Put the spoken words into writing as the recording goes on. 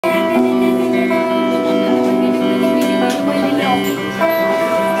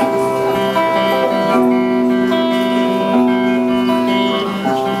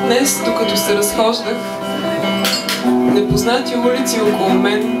се разхождах, непознати улици около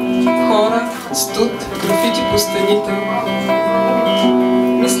мен, хора, студ, графити по стените.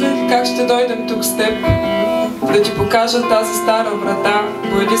 Мислех как ще дойдем тук с теб, да ти покажа тази стара врата,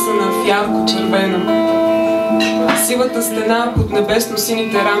 боядисана в ярко-червено. Сивата стена под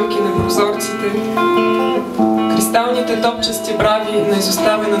небесно-сините рамки на прозорците, кристалните топчести брави на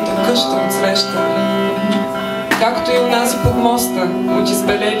изоставената къща отсреща, както и онази под моста от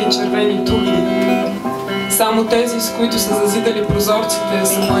избелели червени тухли. Само тези, с които са зазидали прозорците,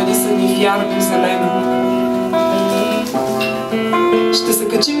 са боядисани в ярко-зелено. Ще се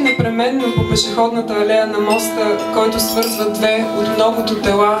качим непременно по пешеходната алея на моста, който свързва две от многото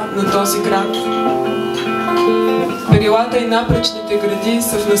тела на този град. Перилата и напречните гради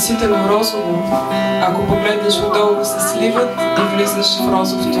са в наситено розово. Ако погледнеш отдолу, се сливат и влизаш в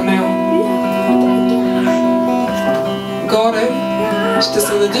розов тунел. Горе ще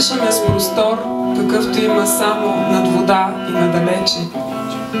се надишаме с простор, какъвто има само над вода и надалече.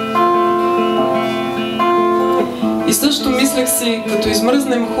 И също мислех си, като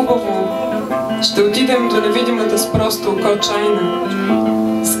измръзнем хубаво, ще отидем до невидимата с просто око чайна,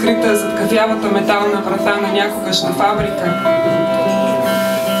 скрита зад кафявата метална врата на някогашна фабрика.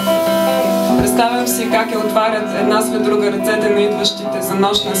 Представям си как я отварят една след друга ръцете на идващите за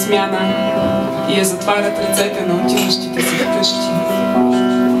нощна смяна и я затварят ръцете на отиващите си вкъщи.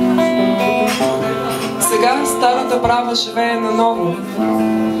 Сега старата брава живее наново.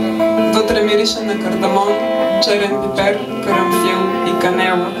 Вътре мирише на кардамон, черен пипер, карамфил и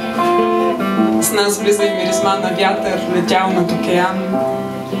канела. С нас влиза и миризма на вятър, летял над океан.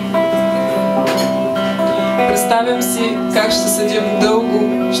 Представям си как ще седим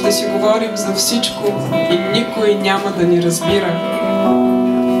дълго, ще си говорим за всичко и никой няма да ни разбира.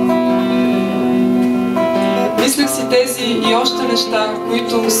 Мислех си тези и още неща,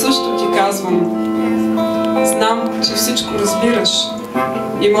 които също ти казвам. Знам, че всичко разбираш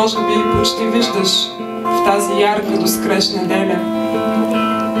и може би почти виждаш в тази ярка до скреж неделя.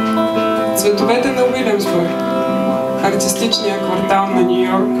 Цветовете на Уилямсбърг, артистичния квартал на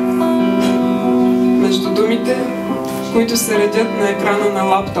Нью-Йорк. Между думите, които се редят на екрана на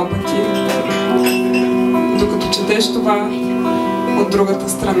лаптопа ти, докато четеш това от другата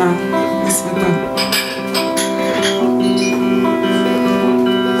страна на света.